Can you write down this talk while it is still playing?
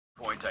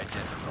Hardpoint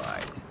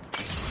identified.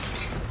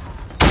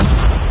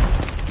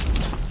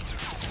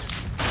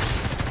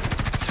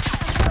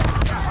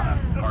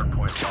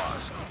 Hardpoint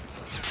lost.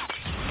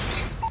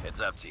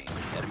 Heads up, team.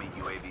 Enemy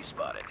UAV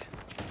spotted.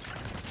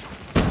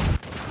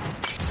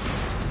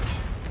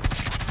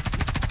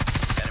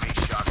 Enemy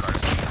shock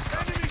RC is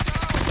coming.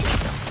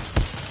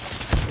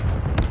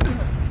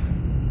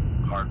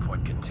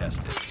 Hardpoint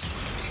contested.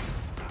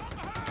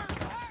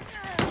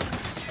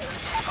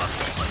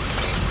 Hostile hunter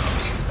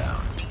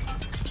inbound.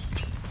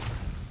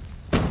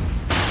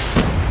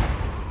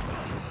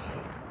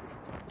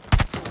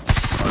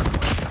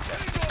 Hardpoint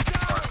contested.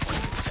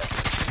 Hardpoint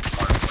contested.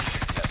 Hardpoint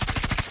contested.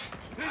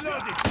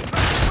 Reloading.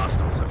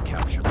 Hostiles have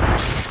captured the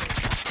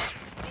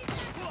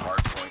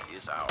hardpoint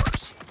is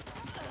ours.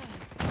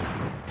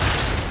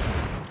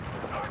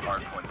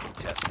 Hardpoint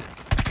contested.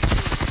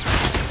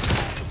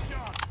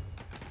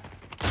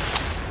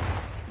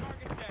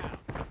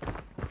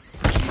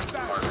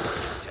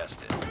 Hardpoint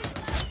contested.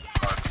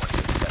 Hardpoint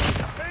contested.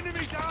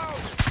 Enemy down.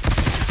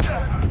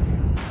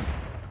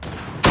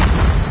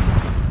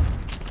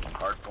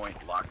 Hardpoint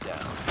locked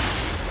down.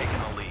 We've taken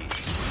the lead.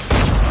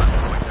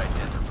 Hardpoint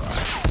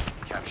identified.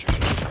 Capture the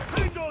objective.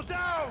 Bingo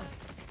down.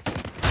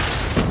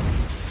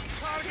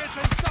 Target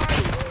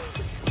inside.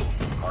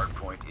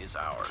 Hardpoint is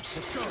ours.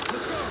 Let's go.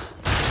 Let's go.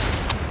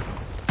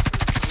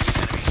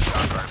 Enemy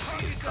shock RC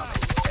is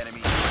coming.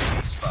 Enemy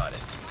UAV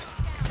spotted.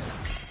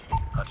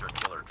 Hunter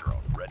killer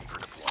drone ready for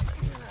deployment.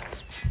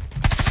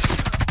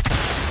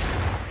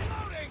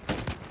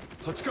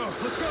 Let's go.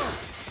 Let's go.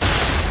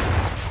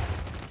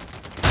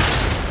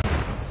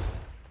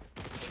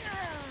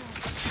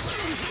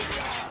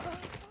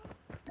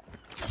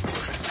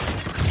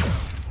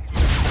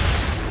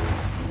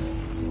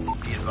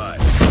 Be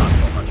advised,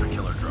 hostile hunter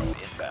killer drone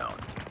inbound.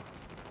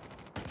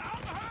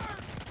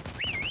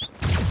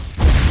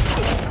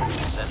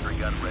 Sentry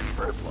gun ready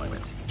for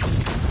deployment.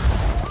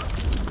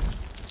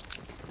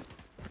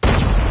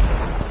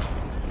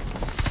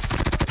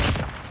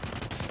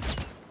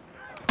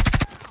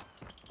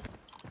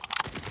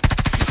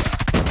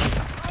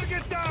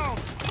 Target down.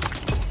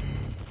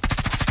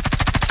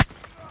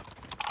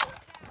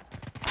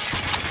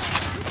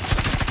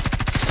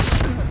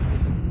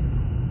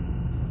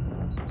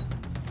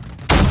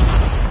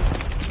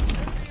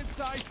 Enemy in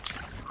sight.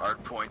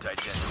 Hardpoint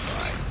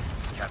identified.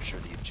 Capture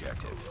the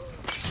objective.